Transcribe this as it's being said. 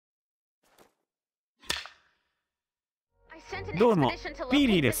どうも、ピー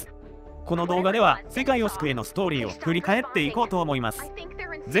リーです。この動画では世界を救えのストーリーを振り返っていこうと思います。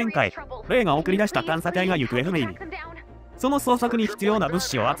前回、レイが送り出した探査隊が行方不明に。その捜索に必要な物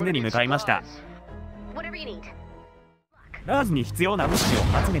資を集めに向かいました。ラーズに必要な物資を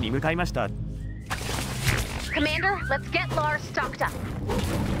集めに向かいました。Commander, let's get Lars stocked up.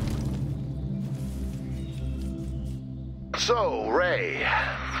 So, Ray,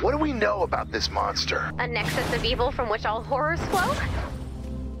 what do we know about this monster? A nexus of evil from which all horrors flow?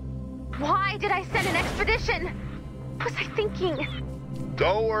 Why did I send an expedition? What was I thinking?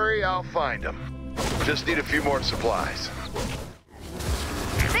 Don't worry, I'll find him. Just need a few more supplies.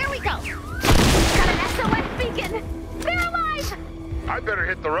 There we go! Got an SOS beacon! They're alive! I better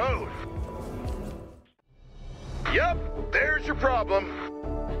hit the road. Yup, there's your problem.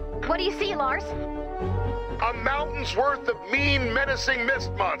 What do you see, Lars? A mountain's worth of mean, menacing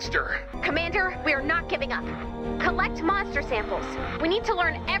mist monster. Commander, we are not giving up. Collect monster samples. We need to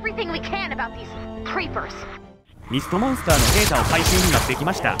learn everything we can about these creepers. ミストモンスターのデータを回収になってき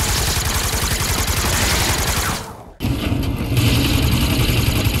ました。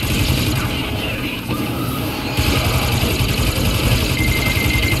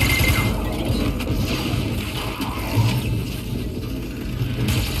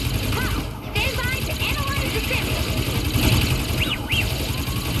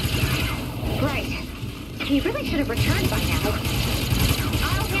He really should have returned by now.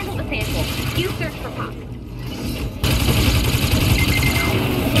 I'll handle the sample. You search for Pop.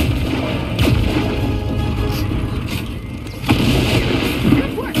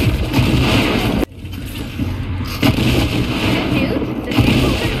 Good work. Good news, the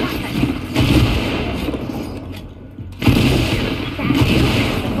sample's been processed. Bad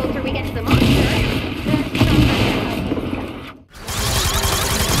news, the closer we get to the monster, the stronger.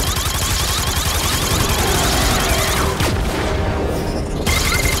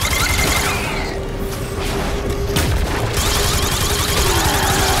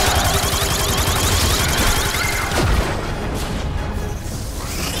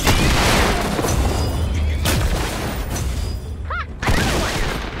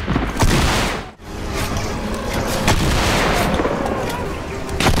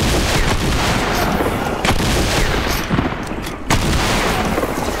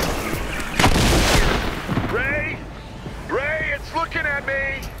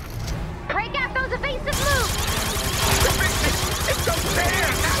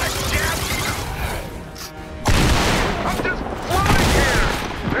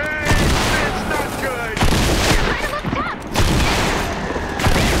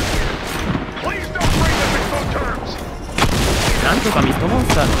なんとかミストモン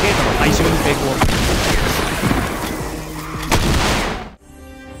スターのデータの回収に成功。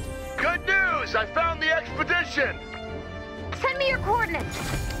Good news! I found the expedition! Send me your coordinates!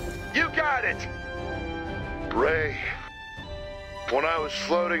 You got it! Ray, when I was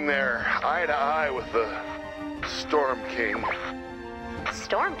floating there, eye to eye with the Storm King.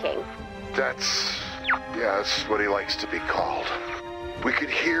 Storm King? That's what he likes to be called. We could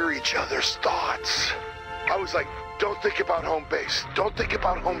hear each other's thoughts. I was like, don't think about home base. Don't think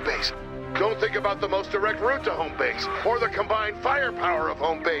about home base. Don't think about the most direct route to home base or the combined firepower of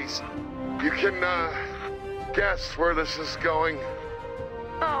home base. You can, guess where this is going.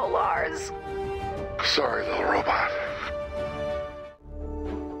 Oh, Lars. Sorry, little robot.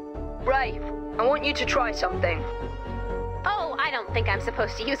 Ray, I want you to try something. Oh, I don't think I'm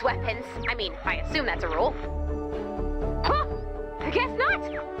supposed to use weapons. I mean, I assume that's a rule. Huh! I guess not!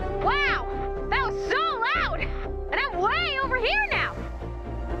 Wow! That was so loud! And I'm way over here now!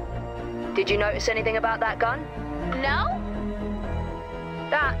 Did you notice anything about that gun? No?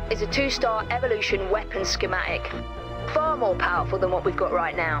 That is a 2-star evolution weapon schematic. Far more powerful than what we've got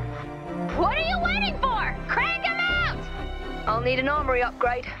right now. What are you waiting for? Crank him out! I'll need an armory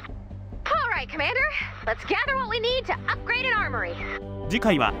upgrade. Alright, Commander. Let's gather what we need to upgrade an armory. 次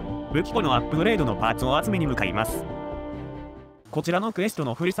回は武器庫のアップグレードのパーツを集めに向かいます。こちらのクエスト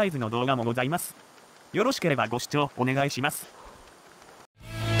のフルサイズの動画もございます。よろしければご視聴お願いします。